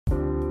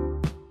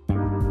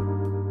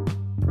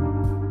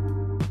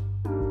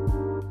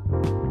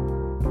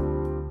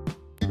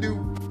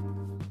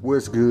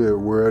What's good,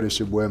 world? It's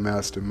your boy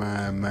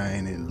Mastermind,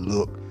 man. And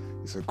look,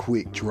 it's a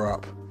quick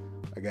drop.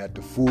 I got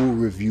the full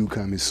review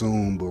coming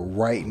soon, but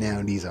right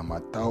now, these are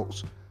my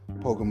thoughts.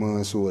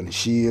 Pokemon Sword and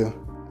Shield.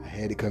 I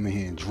had to come in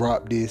here and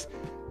drop this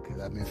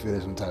because I've been feeling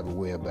some type of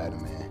way about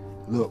it, man.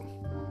 Look,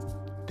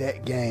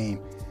 that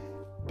game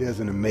does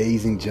an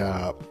amazing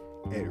job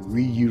at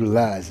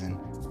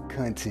reutilizing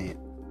content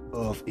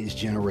of its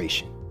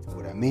generation.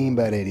 What I mean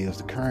by that is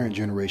the current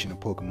generation of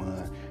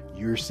Pokemon,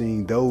 you're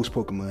seeing those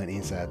Pokemon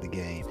inside the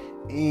game.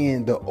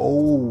 And the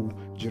old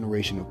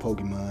generation of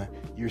Pokemon,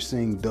 you're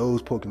seeing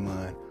those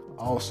Pokemon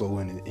also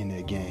in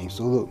the game.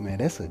 So look, man,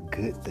 that's a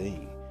good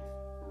thing.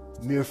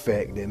 Mere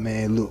fact that,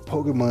 man, look,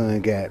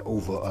 Pokemon got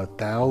over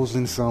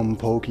 1,000 something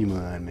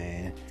Pokemon,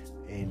 man.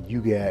 And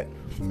you got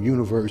from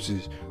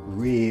universes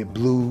red,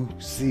 blue,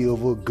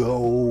 silver,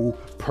 gold,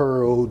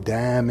 pearl,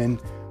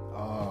 diamond,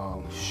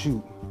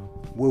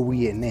 where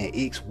we at now?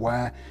 X,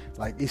 Y,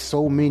 like it's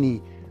so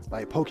many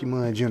like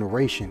Pokemon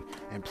generation,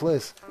 and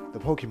plus the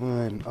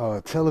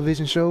Pokemon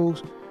television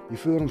shows. You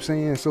feel what I'm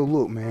saying? So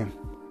look, man,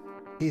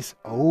 it's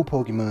old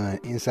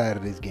Pokemon inside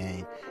of this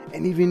game,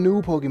 and even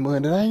new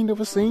Pokemon that I ain't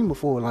never seen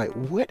before. Like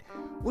what?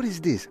 What is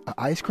this? An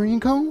ice cream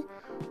cone?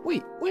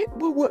 Wait,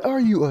 what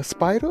are you? A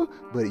spider?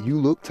 But you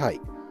look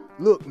tight.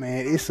 Look,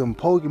 man, it's some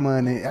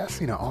Pokemon. I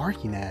seen an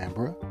Arcanine,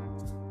 bro.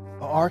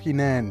 An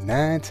Arcanine,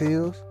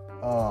 Ninetales.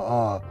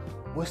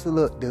 What's the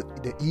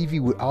Eevee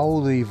with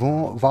all the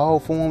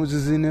evolved forms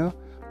is in there,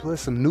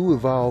 plus some new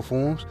evolved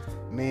forms.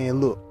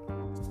 Man, look,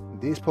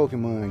 this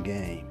Pokemon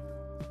game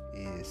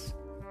is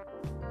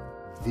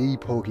the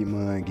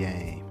Pokemon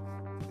game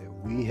that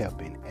we have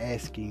been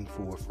asking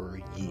for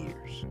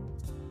years.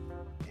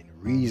 And the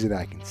reason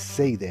I can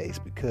say that is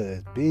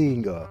because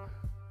being a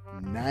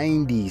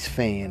 90s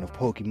fan of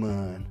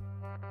Pokemon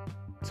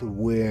to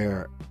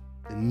where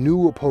the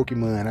newer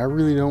Pokemon, I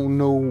really don't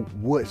know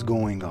what's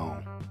going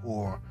on,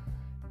 or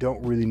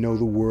don't really know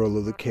the world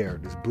of the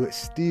characters, but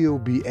still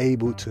be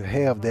able to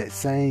have that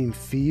same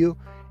feel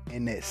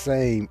and that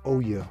same,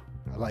 oh yeah,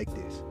 I like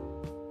this.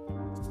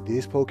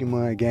 This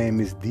Pokemon game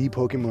is the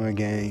Pokemon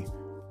game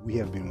we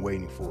have been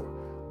waiting for.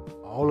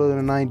 All of the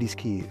 90s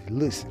kids,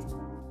 listen,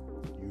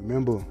 you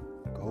remember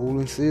Gold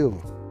and Silver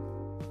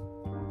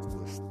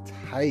was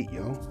tight,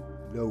 yo.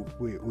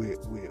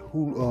 With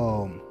who,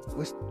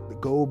 what's the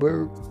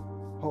Goldberg,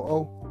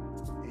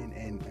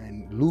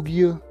 and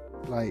Lugia.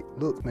 Like,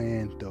 look,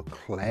 man, the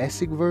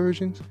classic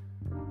versions,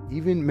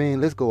 even,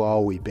 man, let's go all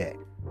the way back.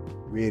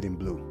 Red and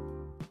Blue,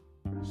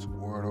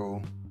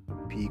 Squirtle,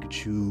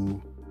 Pikachu,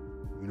 you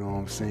know what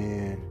I'm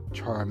saying,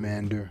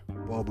 Charmander,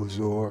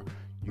 Bulbasaur.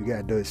 You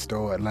got the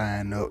start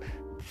lineup.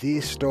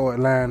 This start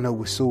lineup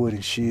with Sword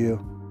and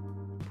Shield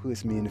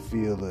puts me in the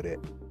field of that.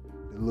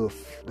 The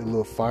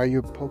little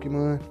fire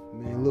Pokemon,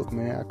 man, look,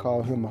 man, I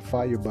call him a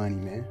fire bunny,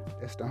 man.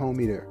 That's the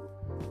homie there.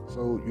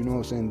 So, you know what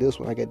I'm saying, this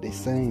one, I got the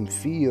same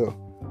feel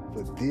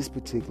for this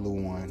particular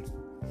one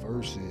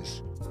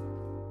versus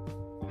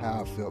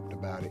how I felt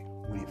about it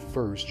when it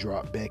first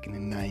dropped back in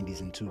the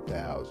 90s and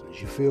 2000s.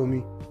 You feel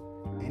me?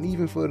 And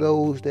even for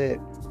those that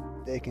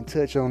can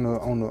touch on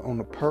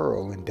the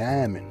Pearl and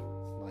Diamond,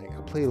 like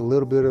I played a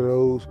little bit of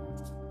those.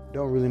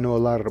 Don't really know a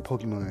lot of the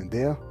Pokemon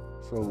there.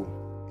 So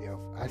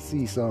if I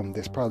see something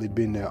that's probably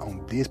been there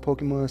on this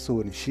Pokemon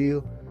Sword and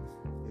Shield,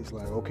 it's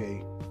like,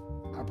 okay,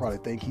 I probably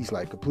think he's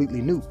like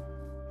completely new.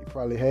 He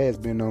probably has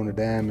been on the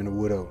Diamond or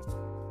whatever.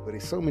 But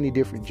there's so many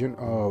different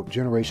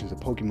generations of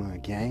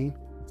Pokemon game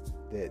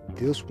that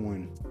this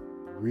one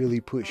really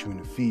puts you in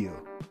the feel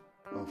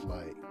of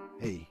like,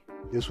 hey,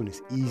 this one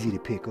is easy to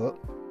pick up.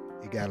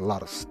 It got a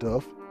lot of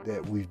stuff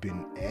that we've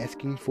been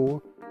asking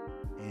for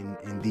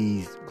in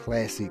these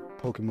classic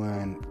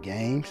Pokemon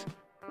games.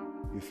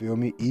 You feel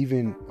me?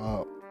 Even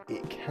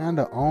it kind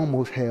of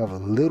almost have a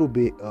little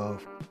bit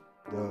of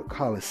the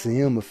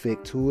Coliseum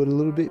effect to it a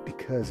little bit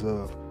because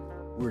of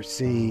we're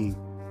seeing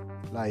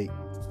like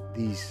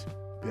these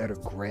better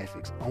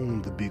graphics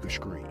on the bigger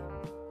screen.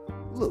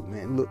 Look,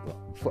 man, look,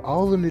 for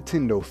all the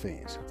Nintendo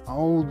fans,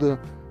 all the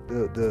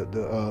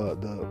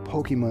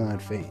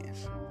Pokemon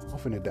fans,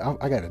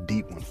 I got a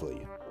deep one for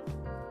you.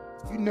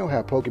 You know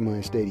how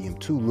Pokemon Stadium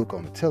 2 look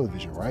on the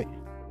television, right?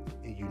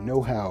 And you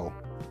know how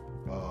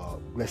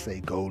let's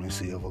say Gold and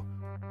Silver,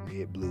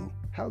 Red, Blue,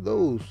 how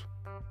those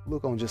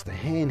look on just a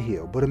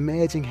handheld. But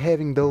imagine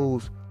having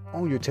those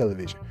on your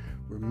television.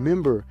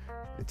 Remember,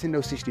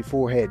 Nintendo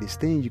 64 had this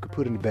thing you could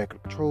put in the back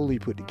of the controller, you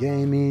put the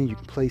game in, you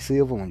can play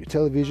Silver on your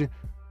television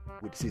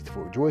with the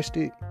 64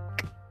 joystick.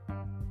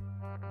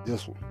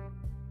 This one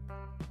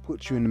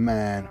puts you in the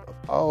mind of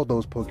all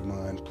those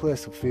Pokemon,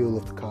 plus a feel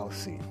of the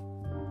Coliseum.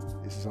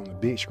 This is on the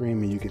big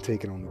screen and you can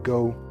take it on the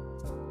go.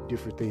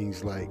 Different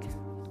things like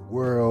the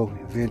world,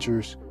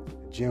 adventures,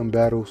 gym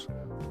battles.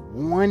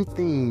 One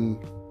thing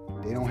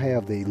they don't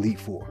have the Elite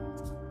Four.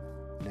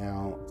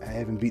 Now, I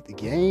haven't beat the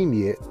game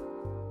yet.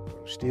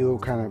 I'm still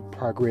kind of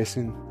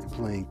progressing and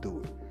playing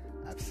through it.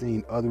 I've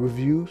seen other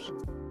reviews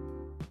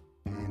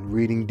and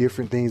reading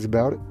different things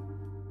about it.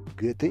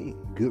 Good thing,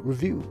 good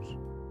reviews.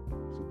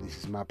 So this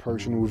is my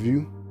personal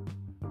review.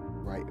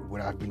 right?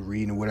 What I've been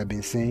reading and what I've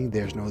been seeing,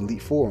 there's no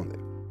Elite Four on there.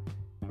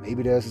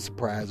 Maybe there's a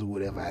surprise or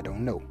whatever, I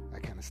don't know. I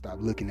kind of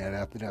stopped looking at it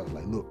after that. I was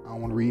like, look, I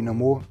don't want to read no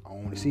more. I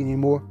don't want to see any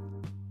more.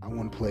 I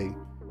want to play,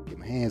 get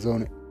my hands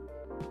on it,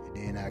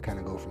 and then I kind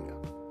of go from there.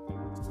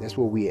 That's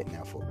where we at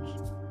now, folks.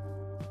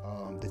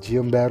 The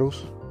gym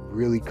battles,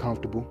 really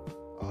comfortable.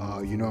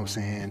 You know what I'm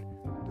saying?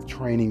 The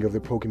training of the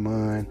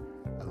Pokemon.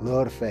 I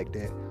love the fact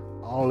that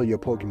all of your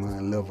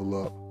Pokemon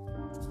level up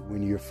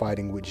when you're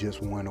fighting with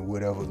just one or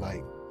whatever.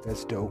 Like,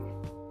 that's dope.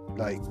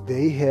 Like,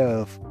 they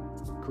have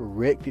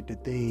corrected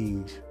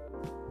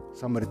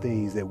some of the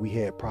things that we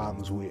had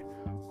problems with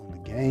on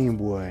the Game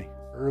Boy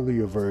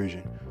earlier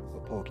version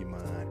of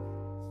Pokemon,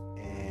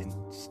 and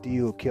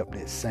still kept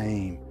that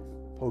same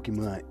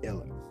Pokemon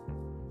element.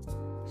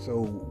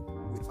 So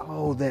with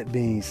all that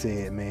being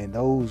said, man,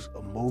 those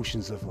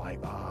emotions of like,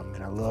 oh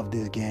man, I love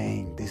this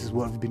game. This is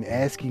what we've been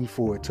asking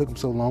for. It took them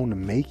so long to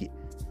make it.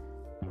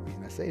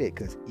 And I say that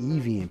because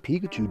Eevee and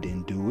Pikachu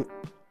didn't do it.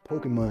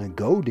 Pokemon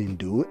Go didn't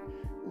do it.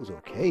 It was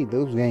okay.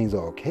 Those games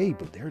are okay,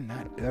 but they're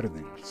not better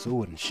than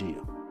Sword and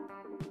Shield.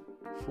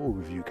 Full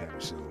review coming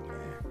soon,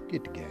 man.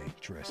 Get the game.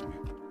 Trust me.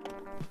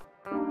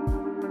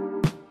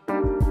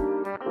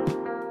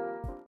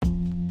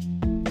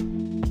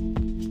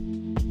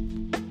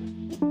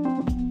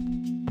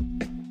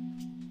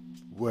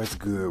 What's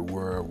good,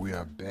 world? We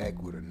are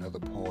back with another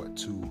part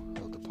 2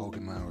 of the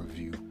Pokemon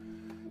review.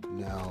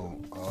 Now,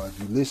 if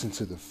you listen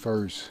to the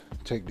first,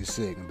 take this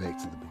second back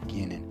to the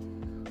beginning.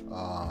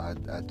 I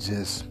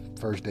just,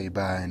 first day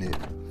buying it,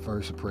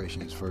 first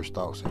impressions, first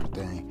thoughts,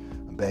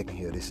 everything. I'm back in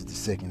here. This is the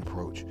second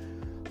approach.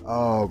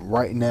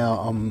 Right now,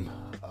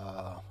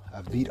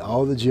 I beat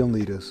all the gym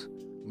leaders,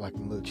 like a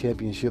little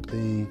championship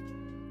thing.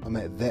 I'm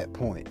at that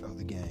point of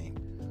the game.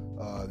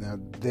 Now,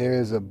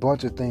 there's a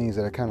bunch of things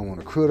that I kind of want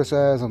to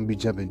criticize. I'm going to be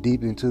jumping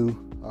deep into,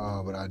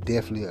 but I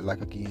definitely,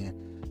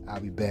 I'll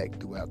be back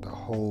throughout the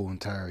whole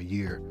entire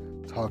year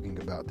talking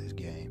about this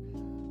game.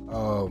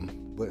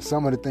 But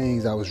some of the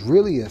things I was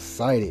really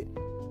excited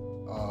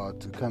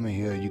to come in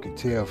here, you can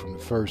tell from the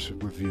first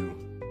review,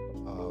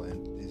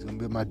 and it's going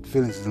to be, my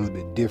feelings is a little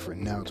bit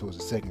different now towards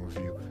the second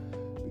review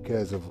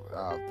because of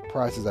the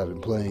prices I've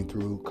been playing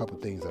through, a couple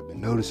things I've been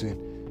noticing,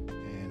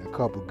 and a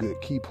couple good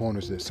key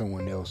pointers that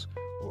someone else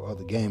or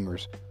other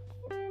gamers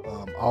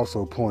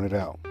also pointed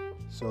out.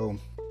 So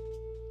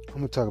I'm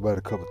going to talk about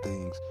a couple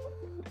things.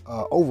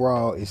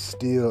 Overall, it's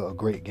still a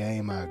great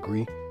game, I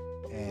agree,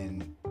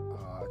 and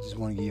I just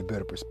want to give you a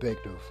better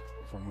perspective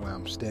from where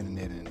I'm standing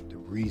at and the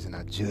reason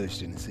I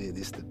judged it and said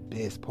it's the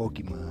best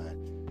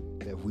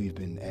Pokemon that we've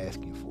been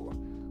asking for.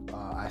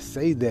 I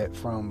say that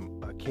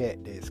from a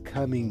cat that's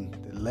coming,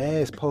 the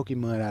last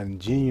Pokemon I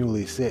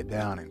genuinely sat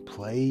down and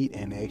played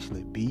and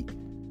actually beat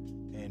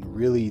and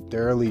really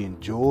thoroughly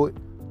enjoyed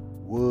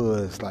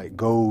was like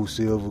Gold,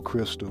 Silver,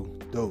 Crystal,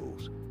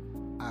 those.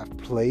 I've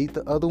played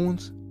the other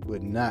ones,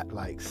 but not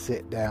like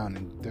sat down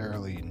and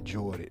thoroughly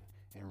enjoyed it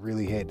and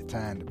really had the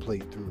time to play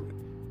through it.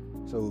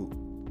 So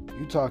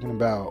you talking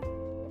about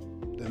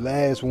the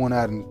last one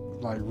I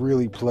like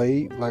really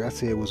played, like I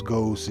said, was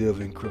Gold,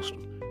 Silver, and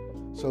Crystal.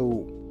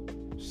 So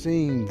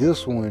seeing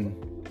this one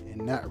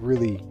and not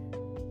really,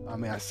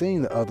 I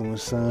seen the other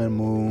ones, Sun,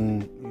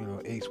 Moon,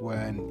 X, Y,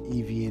 and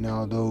Eevee and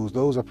all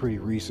those are pretty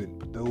recent,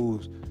 but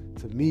those,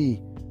 to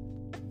me,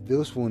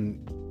 this one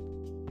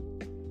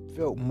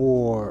felt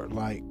more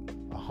like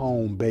a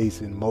home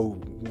base in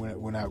mode.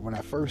 When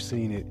I first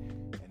seen it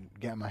and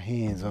got my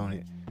hands on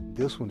it,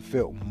 this one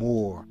felt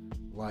more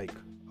like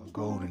a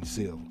Gold and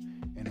Silver.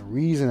 And the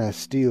reason I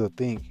still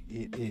think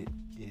it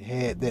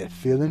had that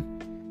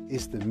feeling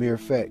is the mere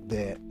fact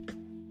that,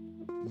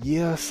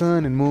 yeah,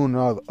 Sun and Moon and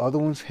all the other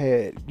ones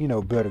had,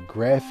 better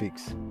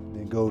graphics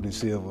than Gold and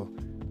Silver,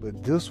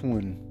 but this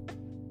one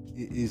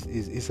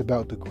is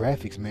about the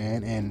graphics,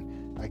 man.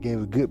 And I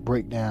gave a good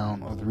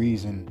breakdown of the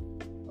reason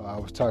I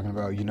was talking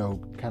about,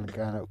 kind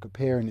of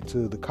comparing it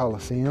to the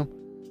Coliseum.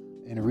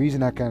 And the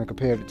reason I kind of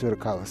compared it to the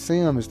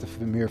Coliseum is the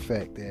mere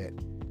fact that,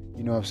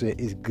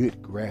 it's good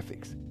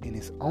graphics. And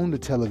it's on the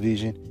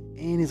television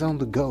and it's on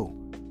the go.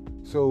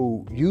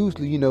 So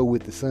usually,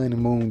 with the Sun and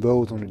Moon,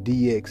 those on the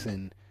DX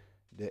and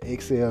the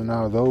XL and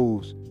all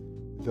those,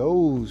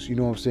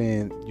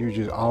 you're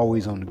just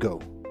always on the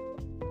go.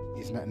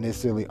 It's not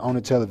necessarily on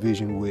the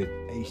television with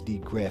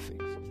HD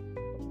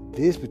graphics.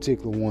 This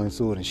particular one,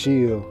 Sword and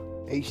Shield,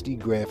 HD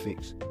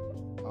graphics,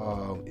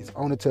 it's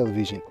on the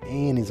television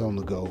and it's on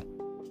the go.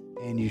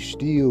 And you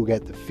still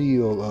got the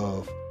feel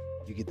of,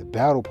 you get the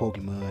battle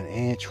Pokemon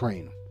and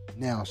train them.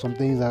 Now, some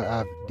things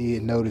I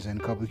did notice, and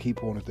a couple of key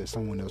pointers that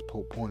someone else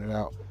pointed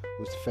out,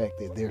 was the fact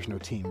that there's no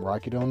Team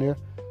Rocket on there.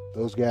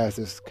 Those guys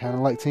that's kind of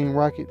like Team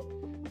Rocket,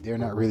 they're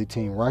not really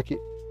Team Rocket.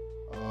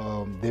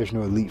 There's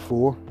no Elite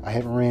Four. I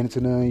haven't ran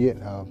into none yet.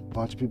 A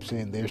bunch of people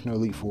saying there's no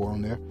Elite Four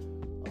on there.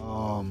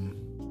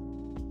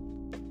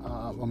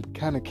 I'm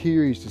kind of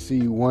curious to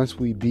see once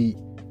we beat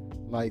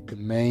like the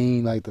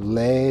main, like the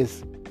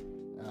last.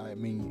 I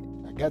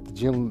got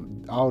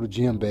all the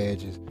gym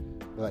badges,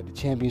 like the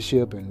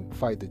championship and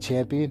fight the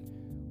champion.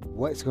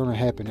 What's gonna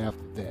happen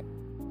after that?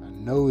 I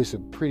know it's a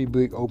pretty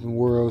big open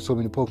world, so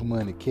many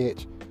Pokemon to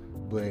catch,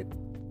 but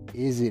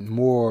is it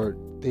more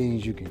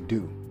things you can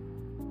do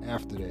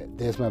after that?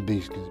 That's my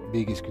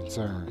biggest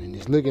concern, and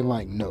it's looking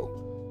like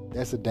no.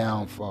 That's a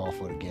downfall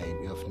for the game,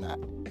 if not.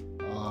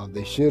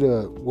 They should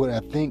have, what I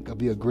think would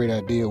be a great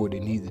idea, what they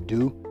need to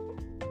do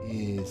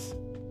is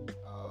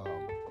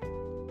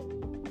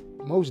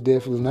most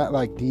definitely not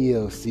like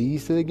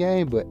DLCs to the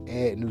game, but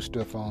add new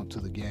stuff onto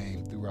the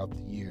game throughout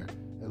the year.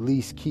 At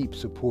least keep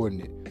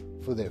supporting it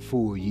for that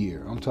full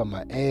year. I'm talking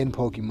about adding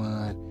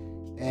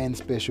Pokemon and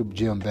special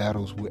gym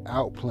battles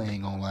without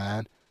playing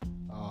online,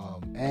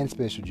 and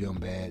special gym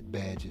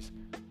badges,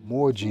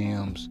 more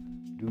gyms.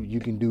 You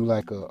can do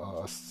like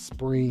a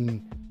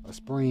spring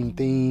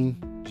theme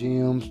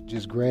gyms,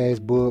 just grass,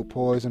 bug,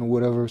 poison, or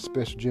whatever.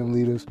 Special gym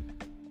leaders.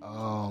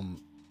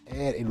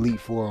 Add Elite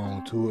Four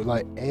onto it.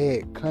 Like,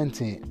 add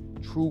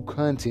content, true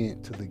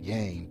content to the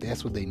game.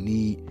 That's what they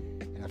need.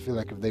 And I feel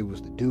like if they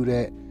was to do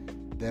that,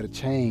 that'll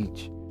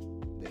change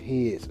the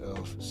heads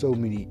of so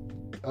many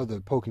other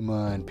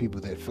Pokemon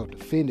people that felt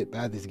offended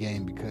by this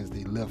game because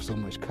they left so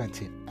much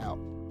content out.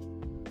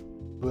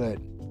 But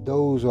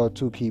those are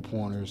two key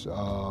pointers.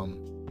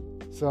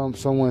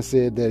 Someone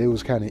said that it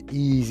was kind of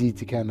easy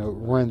to kind of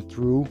run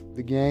through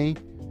the game.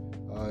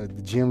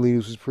 The gym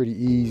leaders was pretty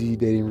easy.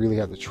 They didn't really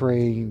have to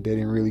train. They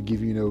didn't really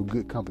give you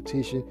good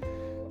competition.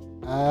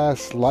 I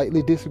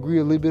slightly disagree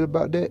a little bit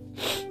about that.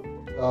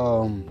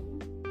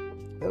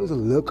 That was a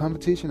little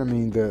competition. I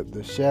mean,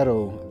 the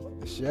shadow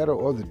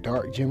or the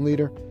dark gym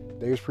leader,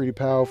 they was pretty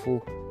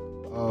powerful.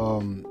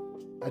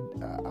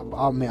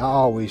 I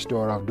always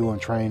start off doing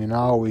training. I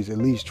always at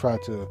least try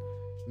to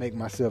make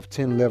myself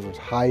 10 levels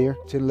higher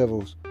than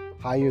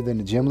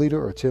the gym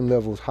leader, or 10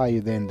 levels higher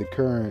than the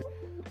current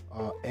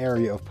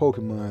area of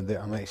Pokemon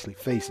that I'm actually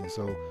facing.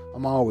 So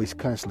I'm always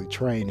constantly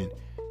training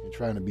and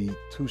trying to be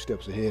 2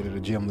 steps ahead of the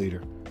gym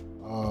leader.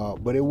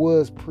 But it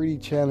was pretty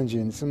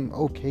challenging. Some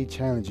okay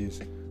challenges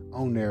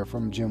on there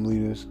from gym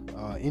leaders.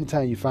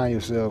 Anytime you find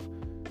yourself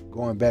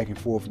going back and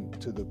forth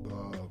to the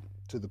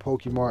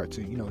Pokemart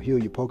to heal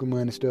your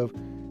Pokemon and stuff,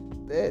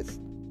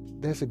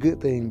 that's a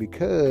good thing,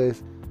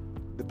 because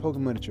the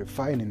Pokemon that you're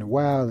fighting in the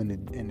wild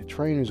and the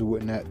trainers or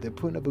whatnot, they're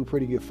putting up a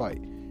pretty good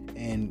fight.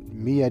 And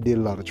me, I did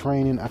a lot of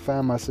training. I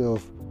find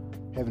myself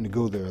having to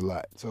go there a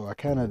lot. So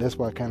that's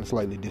why I kind of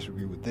slightly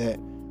disagree with that.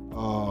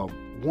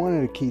 One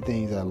of the key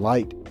things I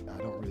liked, I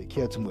don't really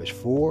care too much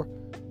for,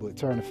 but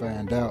trying to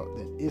find out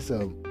that it's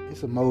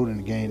a mode in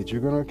the game that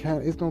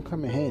it's gonna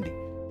come in handy,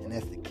 and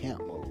that's the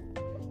camp mode,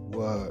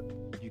 where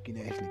you can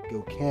actually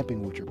go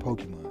camping with your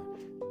Pokemon.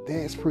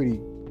 That's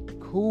pretty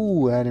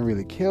cool. I didn't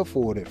really care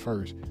for it at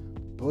first,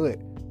 but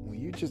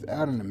when you're just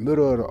out in the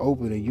middle of the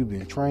open and you've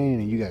been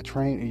training and you got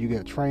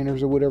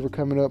trainers or whatever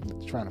coming up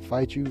trying to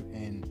fight you,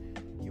 and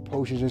your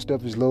potions and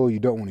stuff is low, you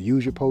don't want to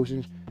use your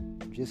potions,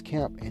 just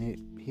camp and it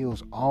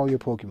heals all your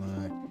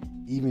Pokemon,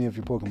 even if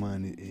your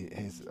Pokemon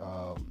has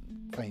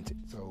fainted.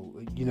 So,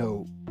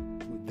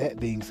 with that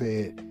being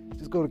said,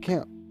 just go to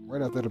camp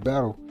right after the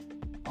battle.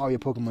 All your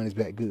Pokemon is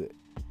back good,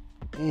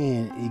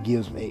 and it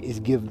gives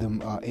them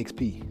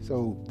XP.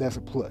 So that's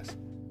a plus.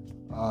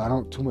 I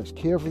don't too much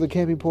care for the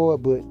camping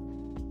part, but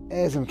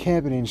as I'm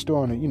camping and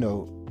starting to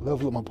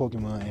level up my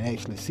Pokemon and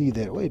actually see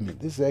that, wait a minute,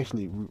 this is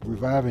actually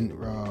reviving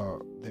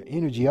their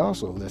energy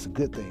also. That's a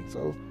good thing.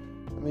 So,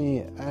 I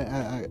mean,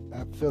 I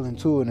fell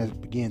into it and I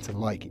began to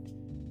like it.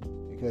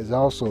 Because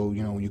also,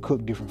 when you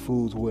cook different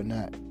foods or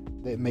whatnot,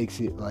 that makes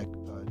it like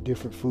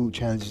different food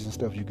challenges and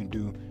stuff you can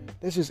do.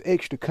 That's just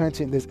extra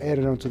content that's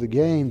added onto the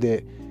game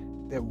that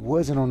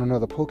wasn't on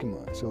another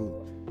Pokemon.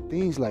 So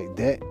things like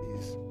that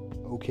is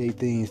okay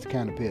things to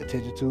kind of pay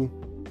attention to.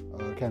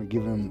 Kind of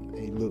give them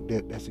a look.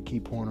 That's a key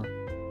pointer.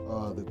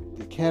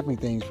 The camping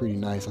thing is pretty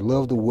nice. I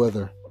love the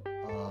weather.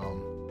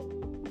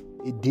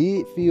 It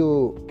did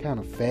feel kind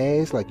of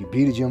fast, like you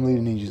beat a gym leader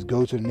and then you just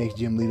go to the next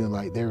gym leader.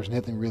 Like there's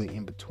nothing really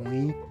in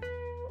between.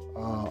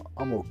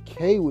 I'm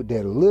okay with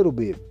that a little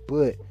bit,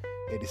 but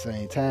at the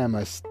same time,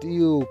 I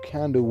still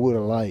kind of would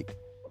have liked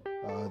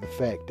the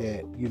fact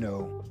that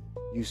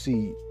you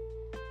see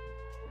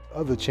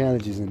other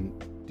challenges and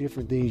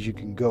different things you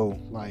can go,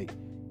 like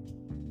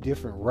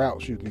different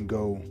routes you can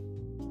go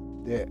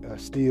that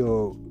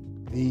still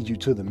lead you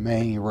to the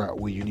main route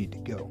where you need to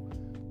go.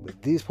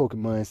 But this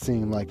Pokemon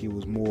seemed like it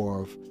was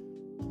more of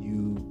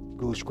you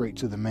go straight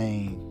to the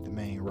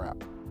main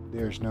route.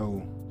 There's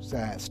no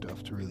side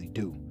stuff to really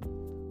do.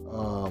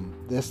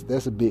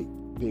 That's a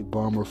big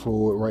bummer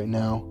for it right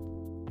now.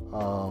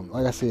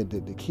 Like I said,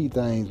 the key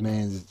things,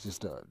 man, is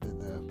just the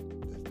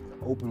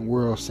open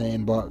world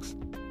sandbox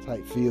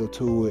type feel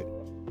to it.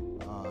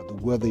 The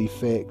weather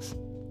effects,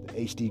 the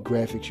HD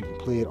graphics, you can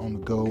play it on the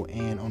go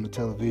and on the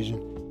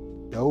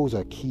television. Those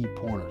are key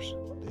pointers.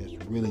 That's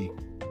really,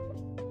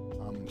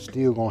 I'm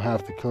still gonna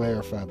have to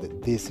clarify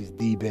that this is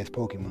the best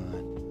Pokemon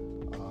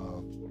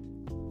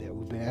that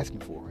we've been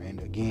asking for.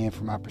 And again,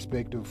 from my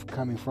perspective, I'm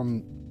coming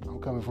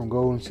from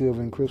Gold and Silver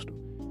and Crystal,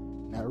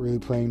 not really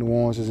playing the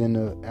ones that's in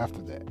the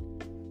after that.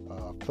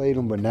 Played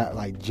them, but not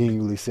like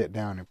genuinely sat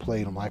down and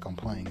played them like I'm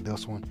playing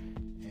this one.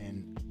 And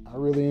I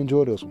really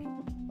enjoy this one.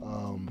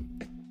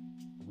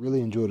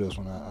 Really enjoy this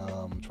one.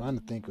 I'm trying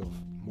to think of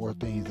more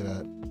things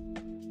that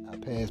I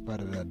passed by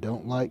that I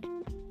don't like.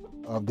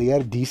 They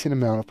got a decent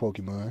amount of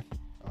Pokemon.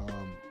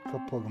 A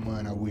couple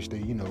Pokemon I wish they,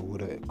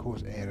 would have, of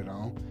course, added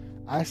on.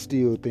 I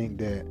still think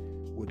that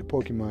with the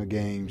Pokemon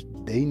games,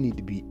 they need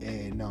to be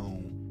adding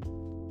on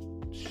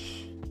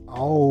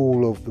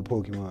all of the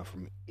Pokemon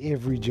from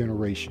every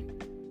generation.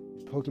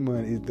 The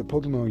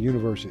Pokemon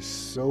universe is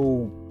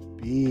so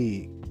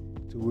big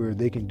to where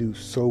they can do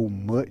so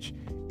much.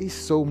 It's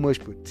so much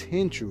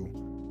potential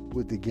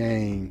with the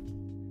game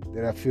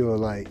that I feel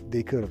like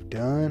they could have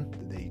done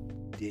that they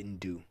didn't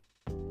do.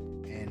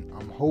 And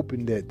I'm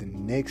hoping that the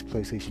next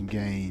PlayStation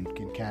game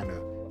can kind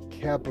of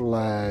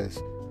capitalize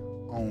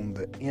on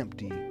the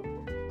empty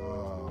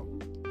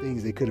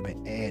things they could have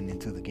been adding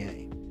into the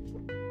game.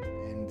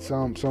 And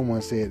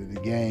someone said that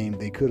the game,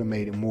 they could have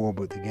made it more,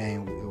 but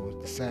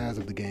the size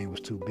of the game was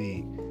too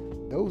big.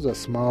 Those are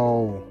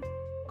small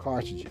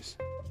cartridges.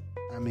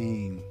 I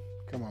mean,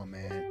 come on,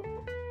 man.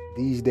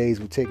 These days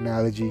with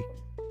technology,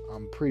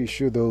 I'm pretty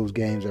sure those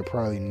games are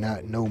probably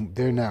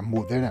they're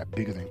not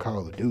bigger than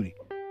Call of Duty.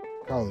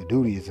 Call of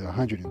Duty is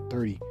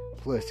 130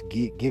 plus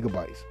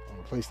gigabytes on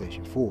the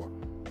PlayStation 4.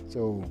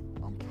 So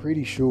I'm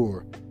pretty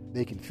sure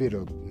they can fit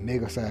a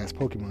mega-sized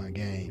Pokemon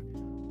game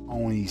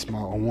on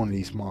one of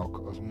these small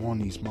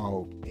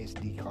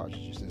SD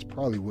cartridges. That's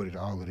probably what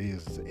all it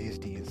is. It's an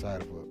SD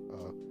inside of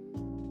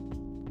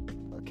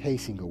a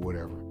casing or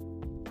whatever,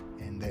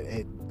 and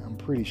I'm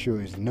pretty sure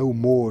it's no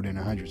more than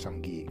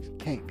 100-something gigs.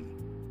 Can't be,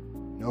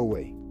 no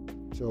way.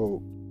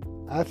 So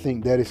I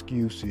think that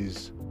excuse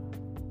is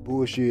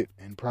bullshit,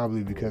 and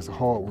probably because the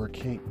hardware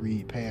can't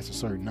read past a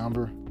certain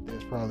number.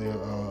 That's probably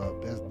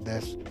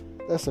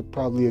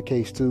probably a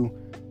case too.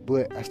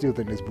 But I still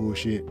think that's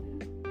bullshit.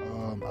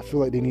 I feel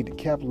like they need to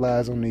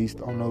capitalize on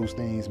those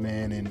things,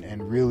 man,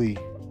 and really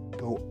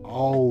go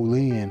all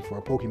in for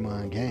a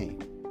Pokemon game.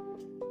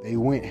 They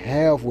went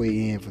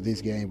halfway in for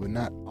this game, but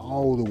not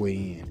all the way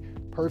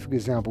in. Perfect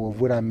example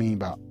of what I mean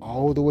by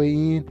all the way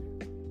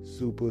in: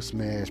 Super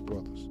Smash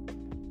Bros.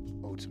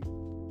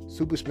 Ultimate.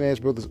 Super Smash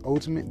Bros.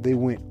 Ultimate, they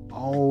went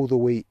all the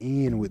way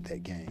in with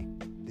that game.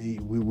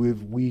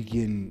 We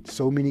getting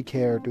so many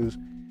characters.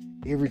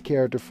 Every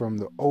character from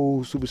the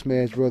old Super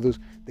Smash Brothers,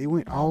 they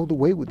went all the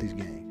way with this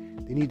game.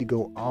 They need to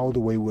go all the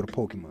way with a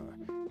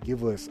Pokemon.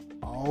 Give us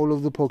all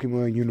of the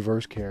Pokemon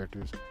universe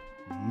characters,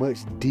 much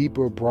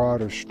deeper,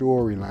 broader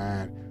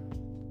storyline,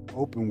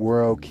 open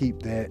world,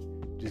 keep that,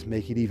 just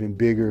make it even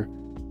bigger.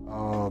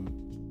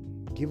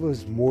 Give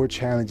us more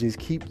challenges,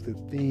 keep the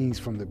things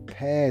from the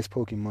past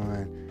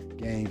Pokemon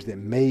games that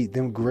made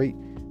them great,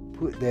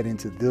 put that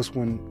into this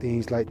one,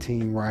 things like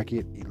Team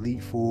Rocket,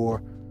 Elite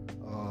Four,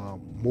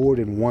 more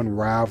than one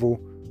rival,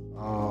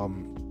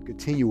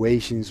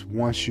 continuations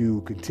once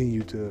you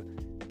continue to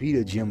beat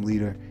a gym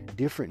leader,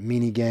 different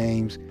mini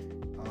games,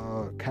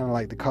 kind of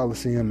like the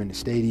Coliseum and the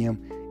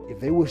Stadium. If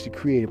they was to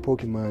create a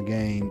Pokemon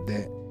game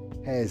that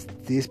has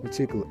this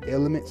particular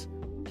elements,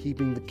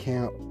 keeping the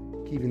camp,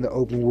 keeping the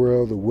open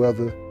world, the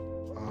weather,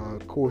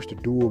 of course the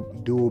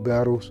dual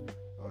battles,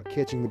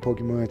 catching the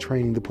Pokemon,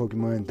 training the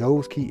Pokemon,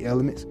 those key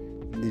elements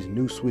in this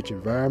new Switch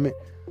environment,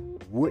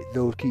 with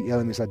those key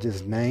elements I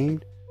just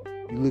named,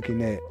 you're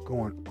looking at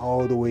going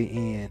all the way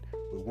in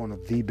with one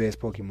of the best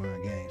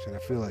Pokemon games. And I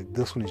feel like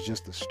this one is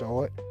just the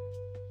start.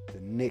 The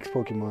next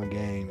Pokemon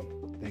game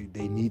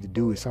they need to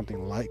do is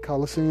something like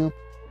Coliseum,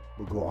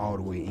 but go all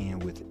the way in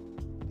with it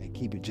and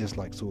keep it just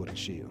like Sword and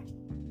Shield.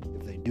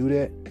 If they do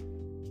that,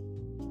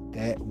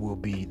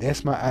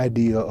 that's my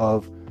idea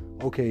of,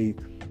 okay,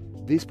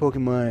 this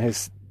Pokemon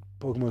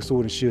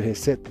Sword and Shield has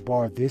set the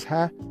bar this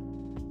high.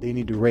 They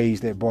need to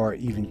raise that bar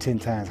even 10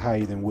 times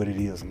higher than what it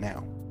is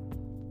now.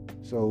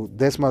 So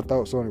that's my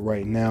thoughts on it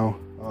right now.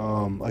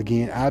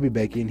 Again, I'll be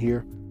back in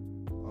here.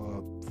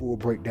 Full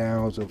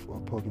breakdowns of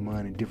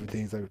Pokemon and different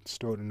things I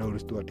started to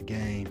notice throughout the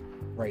game.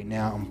 Right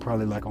now, I'm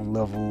probably like on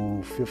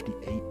level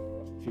 58,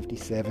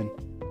 57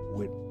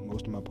 with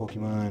most of my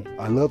Pokemon.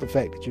 I love the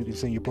fact that you can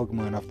send your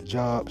Pokemon off the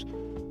jobs.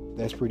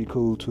 That's pretty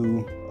cool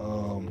too.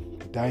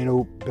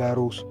 Dino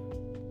battles.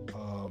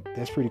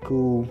 That's pretty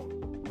cool.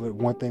 But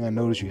one thing I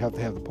noticed, you have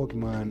to have the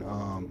Pokemon,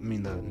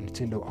 the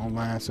Nintendo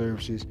online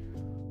services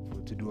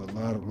to do a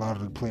lot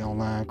of the play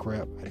online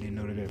crap. I didn't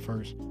know that at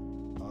first.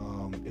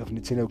 If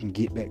Nintendo can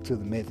get back to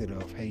the method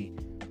of, hey,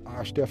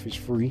 our stuff is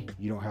free,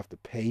 you don't have to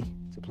pay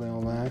to play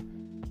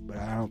online, but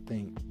I don't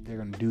think they're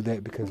going to do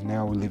that, because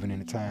now we're living in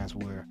the times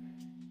where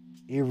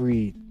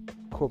every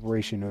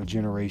corporation or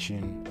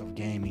generation of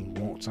gaming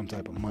wants some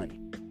type of money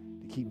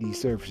to keep these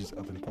services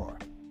up in par.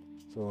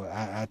 So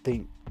I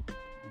think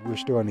we're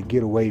starting to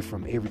get away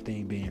from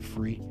everything being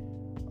free.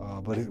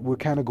 But we're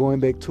kind of going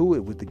back to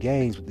it with the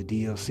games, with the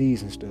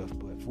DLCs and stuff.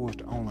 But for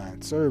the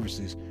online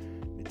services,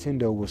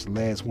 Nintendo was the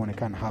last one to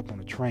kind of hop on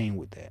the train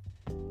with that.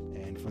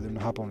 And for them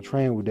to hop on the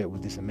train with that,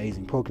 with this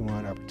amazing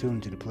Pokemon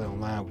opportunity to play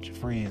online with your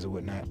friends or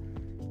whatnot,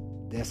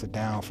 that's a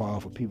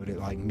downfall for people that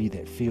like me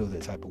that feel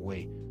that type of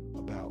way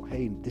about,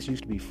 hey, this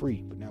used to be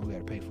free, but now we got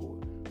to pay for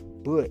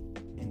it. But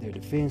in their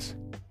defense,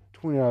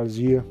 $20 a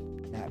year,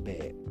 not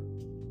bad.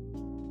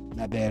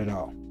 Not bad at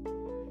all.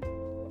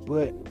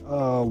 But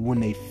when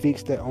they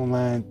fix their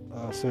online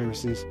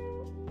services,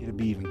 it'll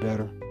be even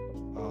better.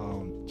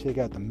 Check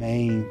out the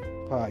main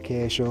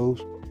podcast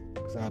shows,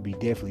 because I'll be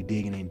definitely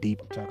digging in deep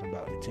and talking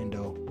about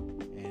Nintendo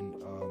and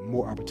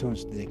more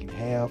opportunities they can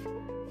have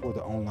for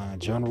the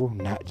online genre,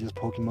 not just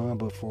Pokemon,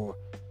 but for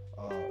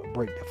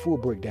a full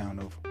breakdown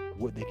of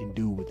what they can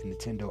do with the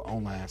Nintendo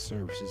online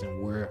services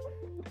and where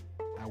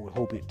I would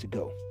hope it to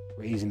go,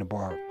 raising the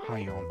bar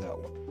higher on that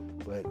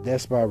one. But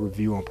that's my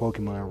review on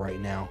Pokemon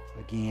right now.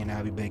 Again,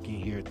 I'll be back in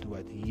here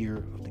throughout the year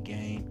of the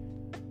game,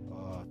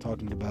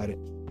 talking about it.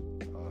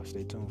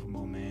 Stay tuned for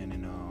more, man,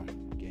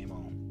 and game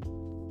on.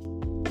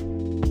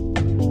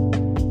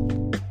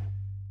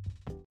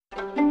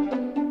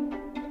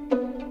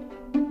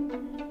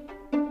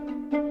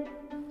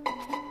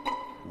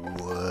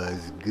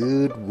 What's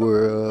good,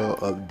 world?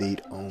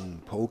 Update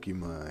on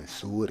Pokemon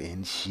Sword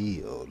and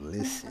Shield.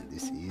 Listen,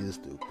 this is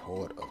the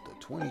part of the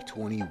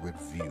 2020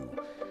 review.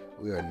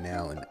 We are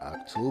now in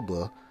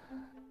October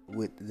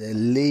with the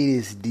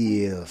latest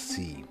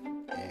DLC.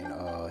 And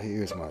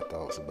here's my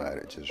thoughts about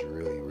it, just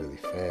really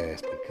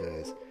fast,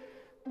 because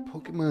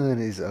Pokemon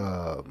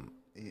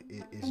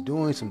is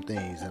doing some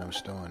things that I'm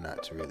starting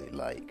not to really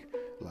like.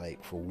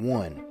 Like, for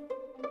one,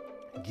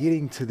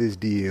 getting to this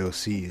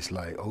DLC is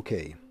like,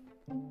 okay,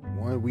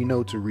 one, we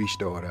know to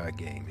restart our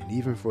game, and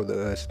even for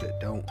us that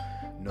don't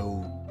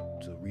know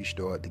to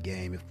restart the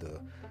game if the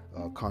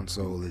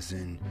console is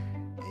in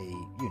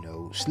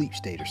a sleep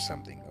state or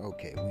something.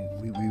 Okay,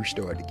 we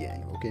restart the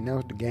game. Okay,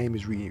 now the game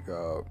is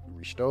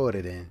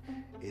restarted and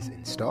is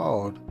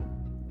installed.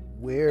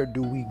 Where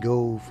do we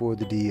go for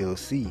the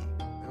DLC?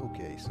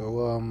 Okay,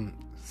 so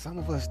some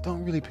of us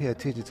don't really pay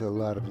attention to a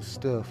lot of the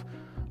stuff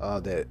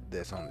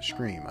that's on the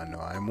screen. I know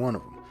I'm one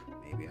of them.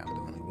 Maybe I'm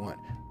the only one,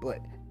 but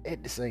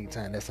at the same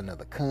time, that's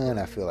another con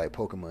I feel like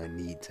Pokemon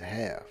need to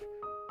have.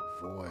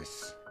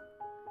 Voice.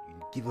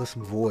 Give us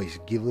some voice.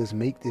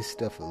 Make this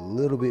stuff a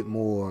little bit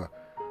more.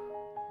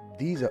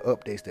 These are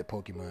updates that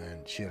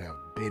Pokemon should have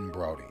been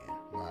brought in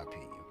my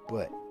opinion.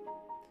 But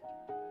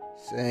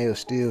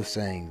still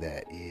saying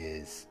that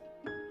is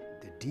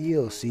the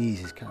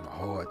DLCs is kind of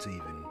hard to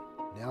even.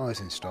 Now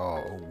it's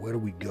installed. Oh, where do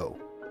we go?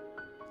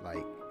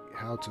 Like,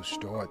 how to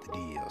start the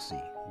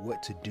DLC,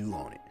 what to do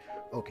on it.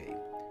 Okay,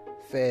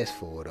 fast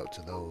forward up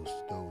to those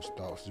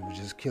thoughts. It was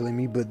just killing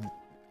me. But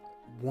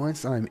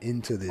once I'm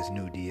into this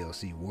new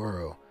DLC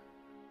world,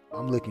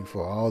 I'm looking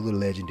for all the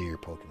legendary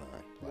Pokemon.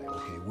 Like,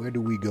 okay, where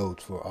do we go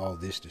for all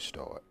this to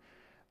start?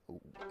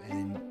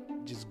 And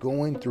just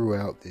going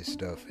throughout this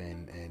stuff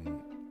and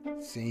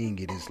seeing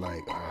it is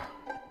like,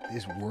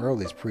 this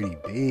world is pretty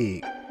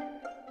big.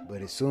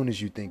 But as soon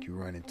as you think you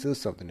run into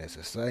something that's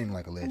exciting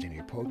like a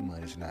legendary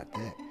Pokemon, it's not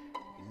that.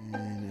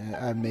 And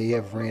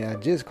I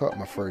just caught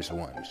my first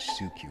one, which is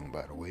Suicune,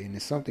 by the way. And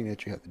it's something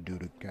that you have to do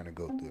to kind of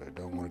go through it. I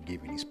don't want to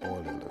give any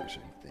spoiler alerts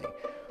or anything.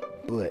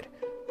 But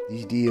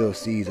these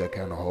DLCs are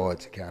kind of hard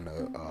to kind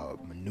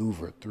of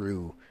maneuver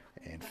through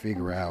and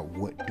figure out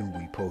what do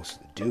we supposed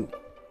to do.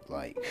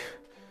 Like,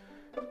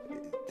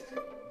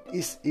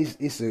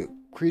 it's a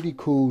pretty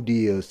cool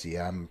DLC.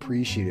 I'm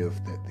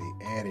appreciative that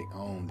they added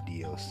on the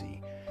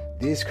DLC.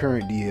 This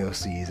current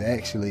DLC is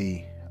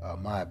actually,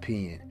 my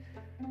opinion,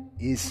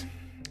 is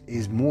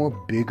more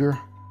bigger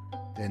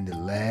than the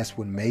last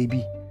one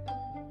maybe,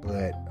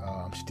 but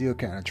I'm still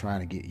kind of trying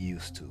to get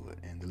used to it.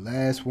 And the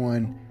last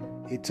one,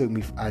 it took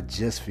me, I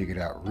just figured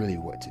out really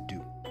what to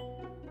do.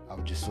 I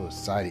was just so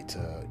excited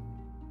to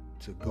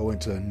go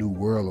into a new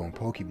world on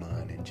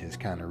Pokemon and just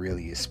kind of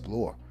really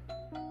explore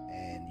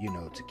and,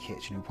 to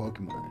catch new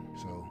Pokemon.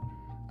 So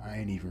I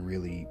ain't even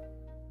really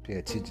pay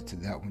attention to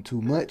that one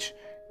too much.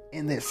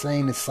 And that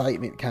same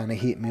excitement kind of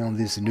hit me on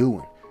this new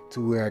one,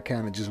 to where I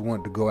kind of just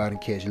wanted to go out and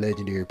catch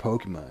legendary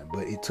Pokemon.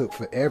 But it took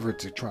forever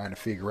to try to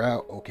figure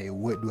out, okay,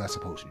 what do I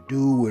supposed to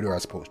do? Where do I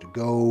supposed to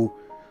go?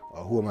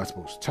 Who am I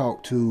supposed to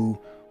talk to?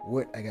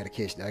 What I gotta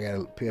catch? I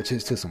gotta pay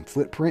attention to some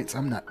footprints.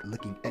 I'm not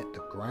looking at the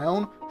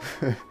ground.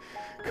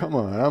 Come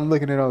on, I'm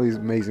looking at all these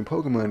amazing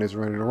Pokemon that's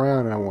running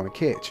around and I want to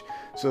catch.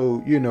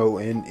 So,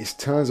 and it's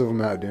tons of them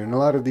out there. And a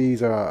lot of these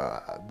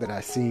that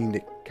I seen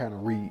that kind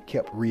of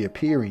kept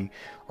reappearing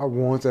are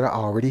ones that I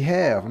already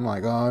have. I'm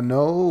like, oh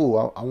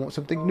no, I want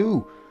something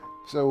new.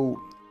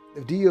 So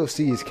the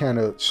DLC is kind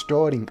of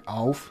starting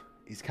off.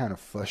 It's kind of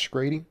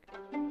frustrating.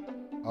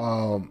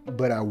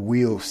 But I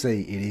will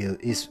say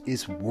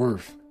it's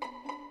worth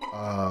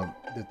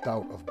the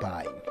thought of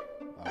buying.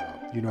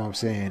 You know what I'm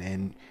saying?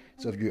 And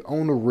so if you're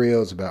on the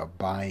rails about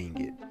buying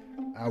it,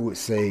 I would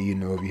say,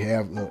 if you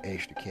have a little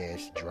extra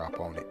cash, drop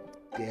on it.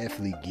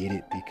 Definitely get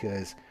it,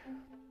 because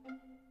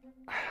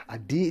I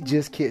did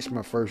just catch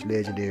my first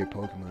legendary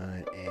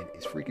Pokemon, and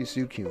it's freaking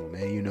Suicune,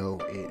 man.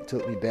 It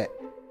took me back.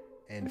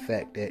 And the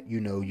fact that,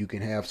 you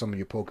can have some of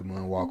your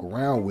Pokemon walk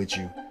around with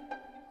you,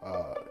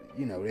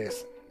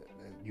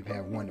 you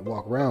have one to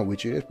walk around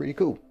with you, that's pretty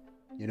cool.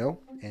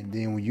 And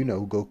then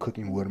when go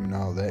cooking with them and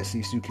all that,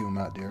 see Sukium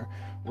out there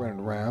running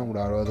around with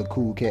all the other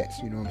cool cats.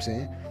 You know what I'm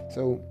saying?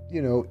 So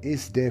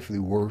it's definitely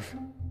worth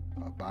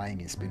buying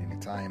and spending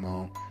the time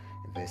on,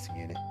 investing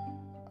in it.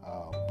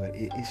 But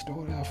it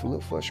started off a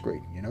little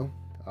frustrating.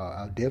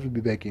 I'll definitely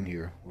be back in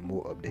here with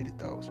more updated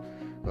thoughts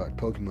about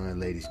Pokemon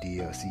latest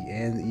DLC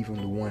and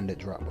even the one that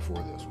dropped before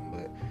this one.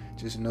 But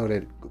just know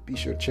that be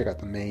sure to check out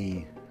the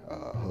main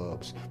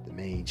hubs, the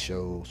main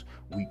shows,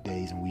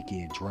 weekdays and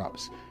weekend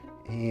drops,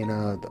 and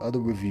the other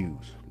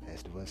reviews: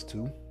 Last of Us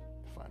 2,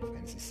 Final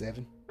Fantasy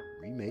 7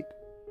 Remake,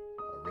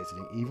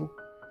 Resident Evil,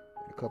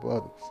 and a couple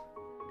others.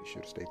 Be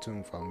sure to stay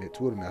tuned. Follow me at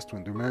Twitter,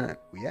 Master23Mind.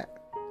 We at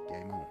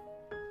Game On.